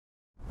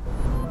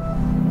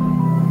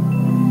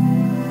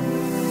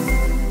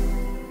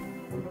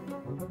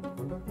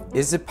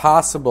Is it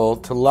possible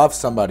to love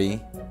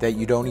somebody that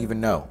you don't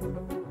even know?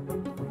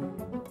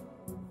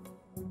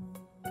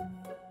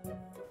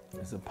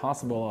 Is it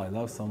possible I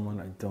love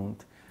someone I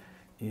don't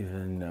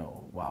even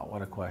know? Wow,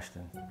 what a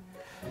question.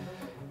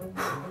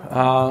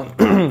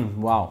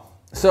 Wow.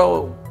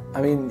 So,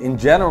 I mean, in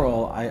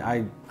general,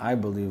 I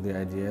believe the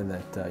idea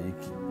that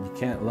you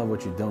can't love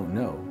what you don't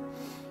know.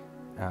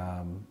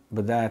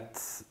 But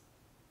that's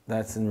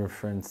in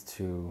reference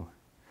to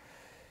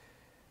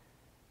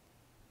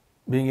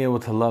being able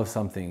to love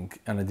something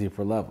on a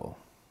deeper level.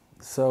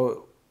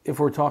 So if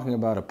we're talking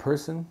about a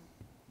person,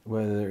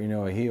 whether,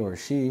 a he or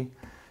she,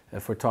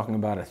 if we're talking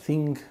about a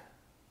thing,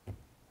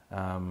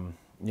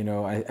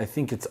 I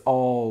think it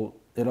all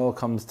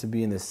comes to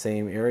be in the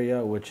same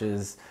area, which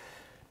is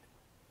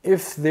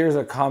if there's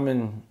a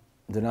common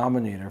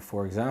denominator.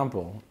 For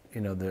example,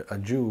 a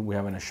Jew, we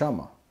have a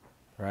neshama,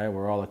 right?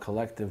 We're all a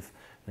collective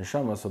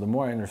neshama. So the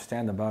more I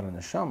understand about a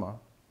neshama,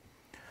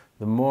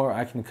 the more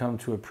I can come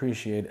to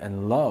appreciate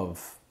and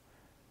love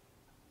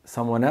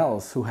someone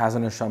else who has a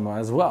neshama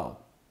as well.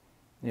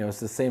 It's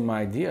the same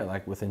idea,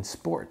 like within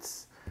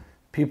sports.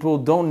 People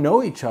don't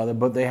know each other,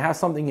 but they have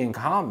something in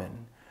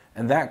common.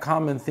 And that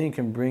common thing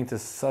can bring to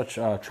such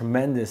a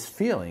tremendous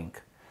feeling,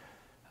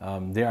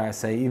 dare I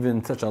say,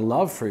 even such a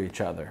love for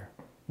each other,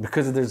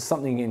 because there's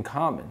something in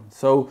common.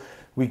 So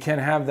we can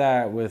have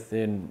that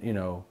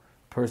within,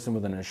 person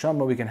with a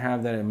neshama. We can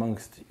have that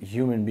amongst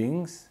human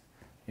beings,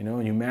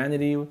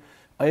 humanity.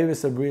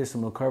 Ayvis abrius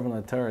u'mekarven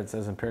l'Torah, it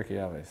says in Pirkei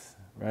Avos,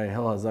 right?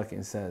 Hillel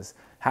HaZaken says,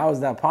 how is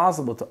that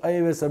possible to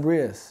Ayvis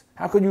abrius?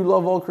 How could you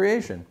love all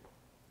creation?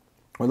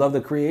 We love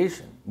the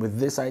creation with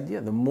this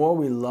idea. The more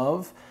we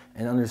love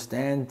and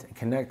understand and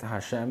connect to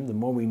Hashem, the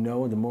more we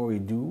know, the more we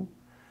do,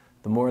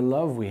 the more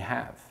love we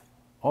have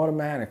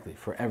automatically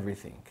for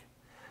everything.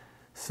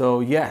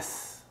 So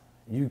yes,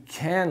 you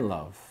can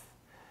love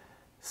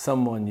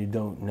someone you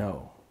don't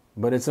know.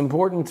 But it's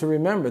important to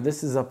remember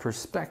this is a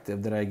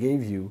perspective that I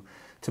gave you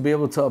to be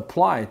able to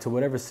apply to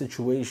whatever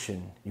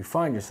situation you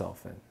find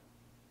yourself in.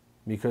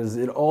 Because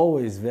it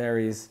always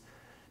varies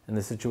in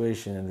the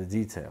situation and the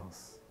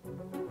details.